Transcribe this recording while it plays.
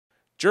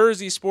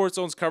Jersey Sports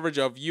Zone's coverage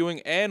of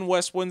Ewing and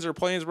West Windsor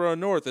Plainsboro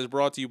North is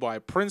brought to you by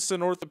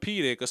Princeton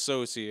Orthopedic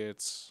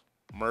Associates.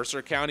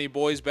 Mercer County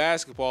boys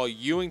basketball,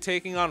 Ewing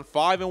taking on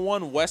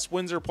 5-1 West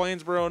Windsor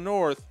Plainsboro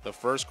North. The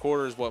first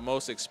quarter is what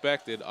most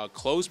expected, a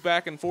close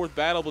back and forth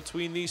battle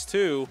between these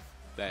two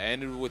that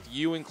ended with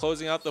Ewing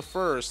closing out the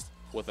first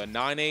with a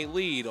 9-8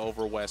 lead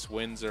over West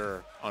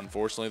Windsor.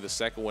 Unfortunately, the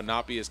second would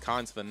not be as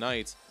kind to the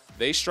Knights.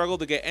 They struggled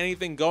to get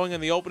anything going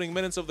in the opening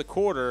minutes of the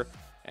quarter,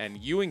 and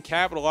Ewing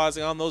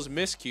capitalizing on those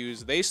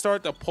miscues, they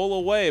start to pull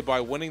away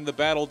by winning the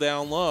battle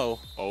down low.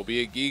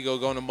 Obi Agigo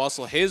going to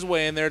muscle his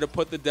way in there to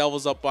put the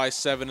Devils up by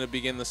 7 to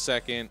begin the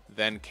second.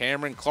 Then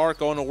Cameron Clark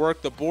going to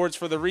work the boards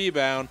for the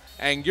rebound,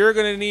 and you're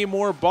going to need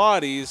more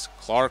bodies.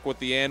 Clark with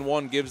the and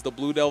one gives the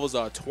Blue Devils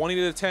a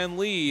 20-10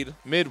 lead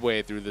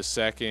midway through the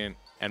second.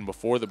 And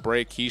before the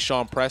break,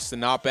 Keyshawn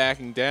Preston not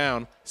backing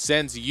down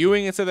sends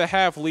Ewing into the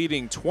half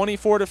leading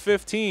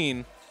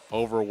 24-15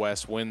 over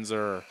West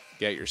Windsor.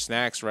 Get your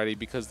snacks ready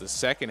because the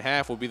second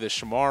half will be the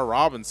Shamar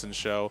Robinson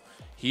show.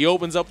 He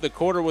opens up the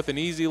quarter with an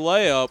easy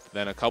layup.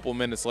 Then a couple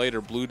minutes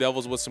later, Blue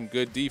Devils with some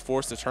good D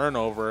forced a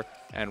turnover.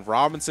 And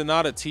Robinson,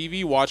 not a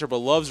TV watcher but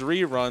loves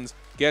reruns,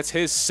 gets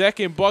his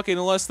second bucket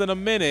in less than a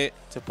minute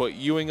to put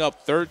Ewing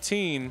up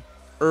 13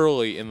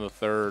 early in the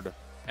third.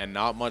 And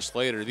not much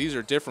later, these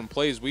are different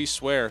plays, we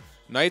swear.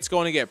 Knights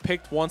going to get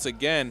picked once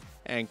again,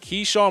 and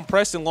Keyshawn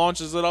Preston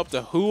launches it up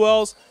to who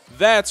else?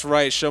 That's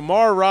right,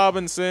 Shamar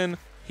Robinson.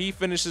 He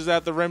finishes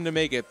at the rim to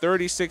make it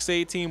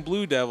 36-18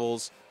 Blue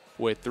Devils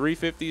with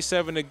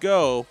 3:57 to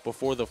go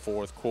before the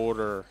fourth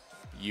quarter.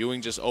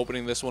 Ewing just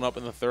opening this one up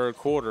in the third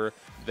quarter.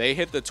 They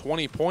hit the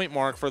 20-point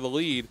mark for the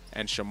lead,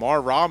 and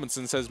Shamar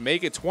Robinson says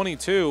make it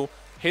 22,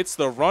 hits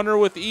the runner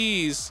with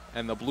ease,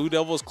 and the Blue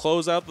Devils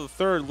close out the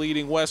third,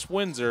 leading West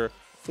Windsor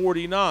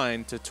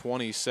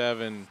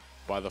 49-27.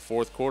 By the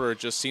fourth quarter, it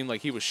just seemed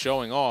like he was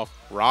showing off.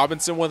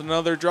 Robinson with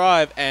another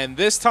drive, and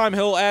this time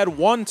he'll add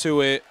one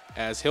to it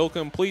as he'll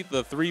complete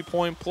the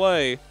three-point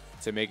play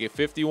to make it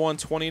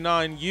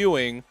 51-29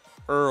 Ewing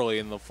early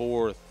in the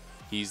fourth.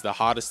 He's the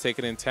hottest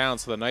ticket in town,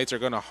 so the Knights are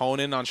going to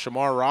hone in on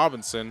Shamar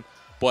Robinson,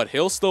 but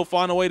he'll still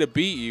find a way to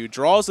beat you.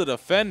 Draws a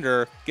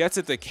defender, gets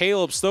it to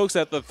Caleb Stokes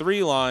at the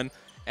three line,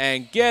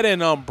 and get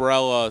an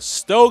umbrella.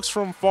 Stokes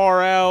from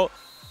far out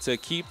to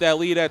keep that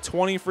lead at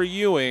 20 for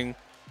Ewing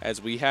as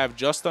we have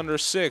just under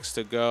 6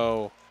 to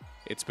go.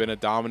 It's been a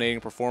dominating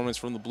performance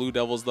from the Blue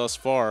Devils thus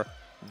far.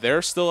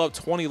 They're still up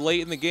 20 late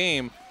in the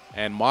game,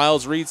 and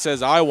Miles Reed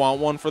says, I want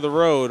one for the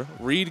road.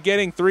 Reed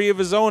getting 3 of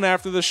his own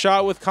after the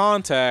shot with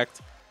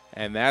contact,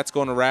 and that's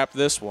going to wrap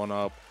this one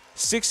up.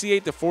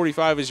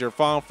 68-45 is your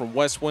final from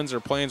West Windsor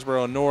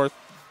Plainsboro North.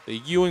 The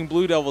Ewing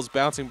Blue Devils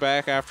bouncing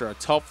back after a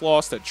tough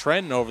loss to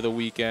Trenton over the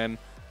weekend.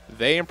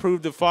 They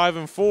improved to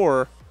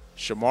 5-4.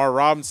 Shamar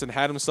Robinson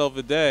had himself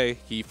a day.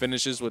 He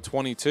finishes with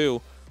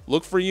 22.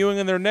 Look for Ewing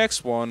in their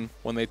next one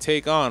when they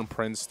take on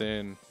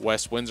Princeton.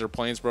 West Windsor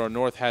Plainsboro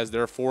North has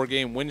their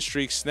 4-game win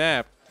streak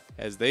snapped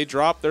as they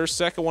drop their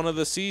second one of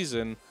the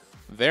season.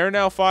 They're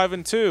now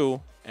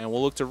 5-2 and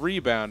will look to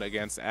rebound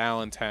against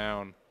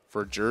Allentown.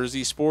 For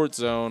Jersey Sports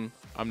Zone,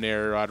 I'm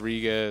Neri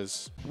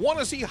Rodriguez. Want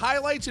to see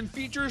highlights and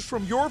features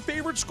from your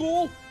favorite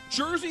school?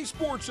 Jersey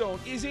Sports Zone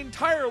is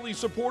entirely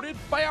supported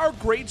by our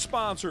great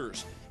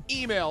sponsors.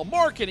 Email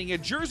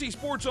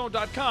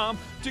marketing@jerseysportszone.com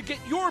to get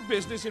your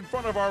business in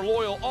front of our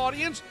loyal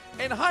audience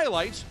and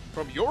highlights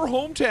from your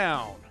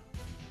hometown.